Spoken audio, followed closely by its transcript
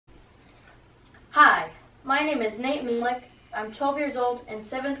My name is Nate Mulick. I'm 12 years old in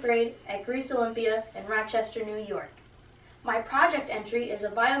 7th grade at Greece Olympia in Rochester, New York. My project entry is a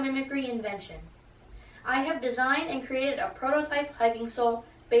biomimicry invention. I have designed and created a prototype hiking sole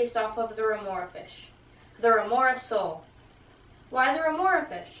based off of the Remora fish, the Remora Sole. Why the Remora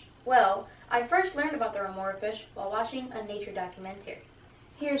fish? Well, I first learned about the Remora fish while watching a nature documentary.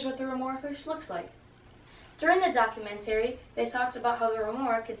 Here's what the Remora fish looks like. During the documentary, they talked about how the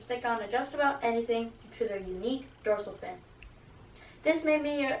Remora could stick onto just about anything due to their unique dorsal fin. This made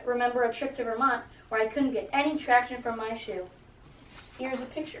me remember a trip to Vermont where I couldn't get any traction from my shoe. Here's a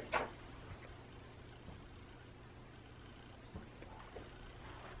picture.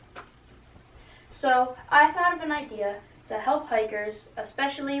 So I thought of an idea to help hikers,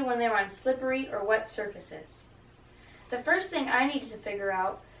 especially when they're on slippery or wet surfaces. The first thing I needed to figure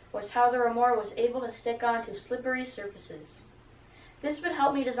out was how the Remora was able to stick onto slippery surfaces. This would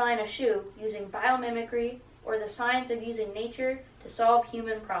help me design a shoe using biomimicry or the science of using nature to solve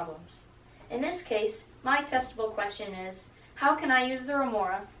human problems. In this case, my testable question is, how can I use the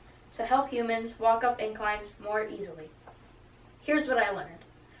Remora to help humans walk up inclines more easily? Here's what I learned.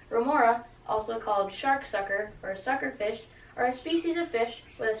 Remora, also called shark sucker or suckerfish, are a species of fish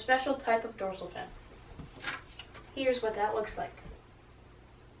with a special type of dorsal fin. Here's what that looks like.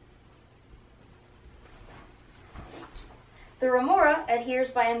 The Remora adheres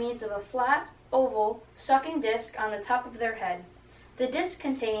by means of a flat, oval, sucking disc on the top of their head. The disc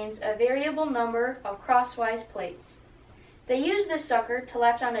contains a variable number of crosswise plates. They use this sucker to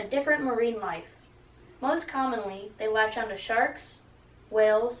latch onto different marine life. Most commonly, they latch onto sharks,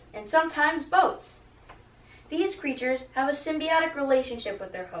 whales, and sometimes boats. These creatures have a symbiotic relationship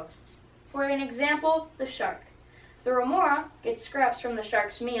with their hosts. For an example, the shark. The Remora gets scraps from the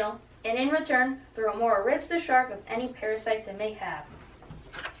shark's meal, and in return, the Remora rids the shark of any parasites it may have.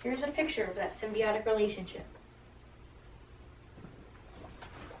 Here's a picture of that symbiotic relationship.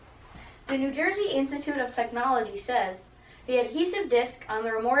 The New Jersey Institute of Technology says the adhesive disc on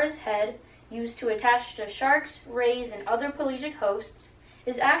the Remora's head, used to attach to sharks, rays, and other pelagic hosts,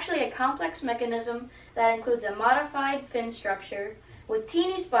 is actually a complex mechanism that includes a modified fin structure with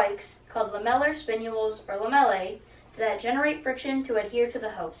teeny spikes called lamellar spinules or lamellae that generate friction to adhere to the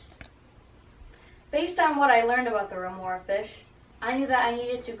host. Based on what I learned about the Remora fish, I knew that I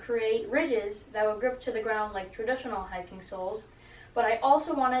needed to create ridges that would grip to the ground like traditional hiking soles, but I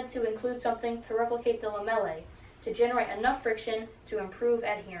also wanted to include something to replicate the lamellae to generate enough friction to improve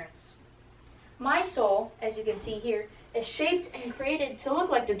adherence. My sole, as you can see here, is shaped and created to look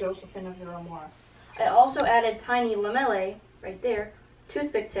like the dorsal fin of the Remora. I also added tiny lamellae, right there,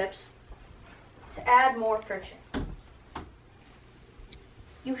 toothpick tips, to add more friction.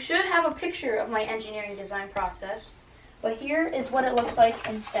 You should have a picture of my engineering design process, but here is what it looks like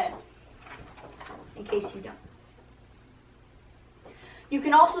instead, in case you don't. You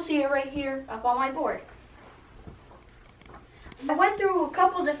can also see it right here up on my board. I went through a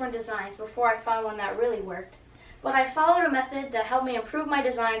couple different designs before I found one that really worked, but I followed a method that helped me improve my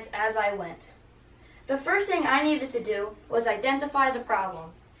designs as I went. The first thing I needed to do was identify the problem,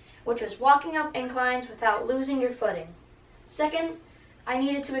 which was walking up inclines without losing your footing. Second, I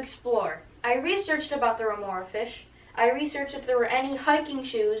needed to explore. I researched about the Remora fish. I researched if there were any hiking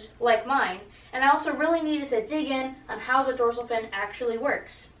shoes like mine, and I also really needed to dig in on how the dorsal fin actually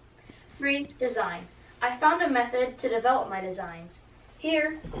works. 3. Design. I found a method to develop my designs.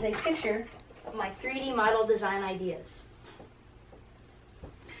 Here is a picture of my 3D model design ideas.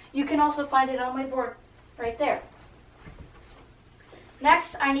 You can also find it on my board right there.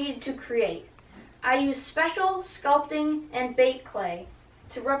 Next, I needed to create. I used special sculpting and bait clay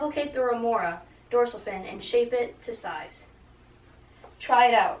to replicate the Remora dorsal fin and shape it to size. Try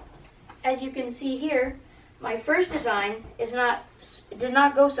it out. As you can see here, my first design did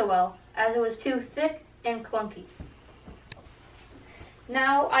not go so well as it was too thick and clunky.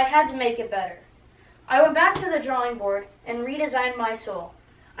 Now I had to make it better. I went back to the drawing board and redesigned my sole.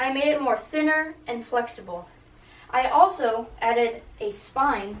 I made it more thinner and flexible. I also added a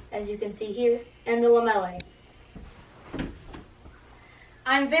spine, as you can see here, and the lamellae.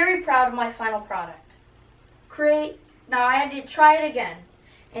 I'm very proud of my final product. Now I had to try it again,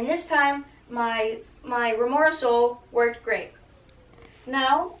 and this time my Remora sole worked great.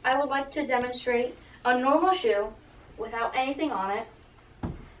 Now I would like to demonstrate a normal shoe without anything on it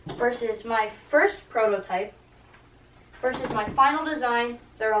versus my first prototype versus my final design,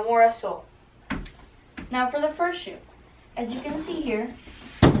 the Remora Sole. Now for the first shoe. As you can see here,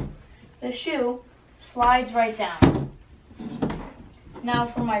 the shoe slides right down. Now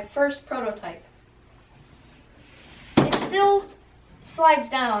for my first prototype. It still slides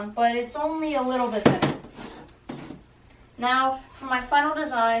down, but it's only a little bit better. Now, for my final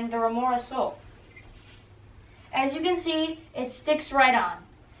design, the Remora Sole. As you can see, it sticks right on.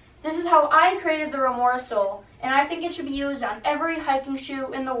 This is how I created the Remora Sole, and I think it should be used on every hiking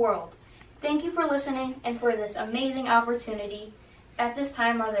shoe in the world. Thank you for listening and for this amazing opportunity. At this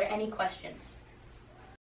time, are there any questions?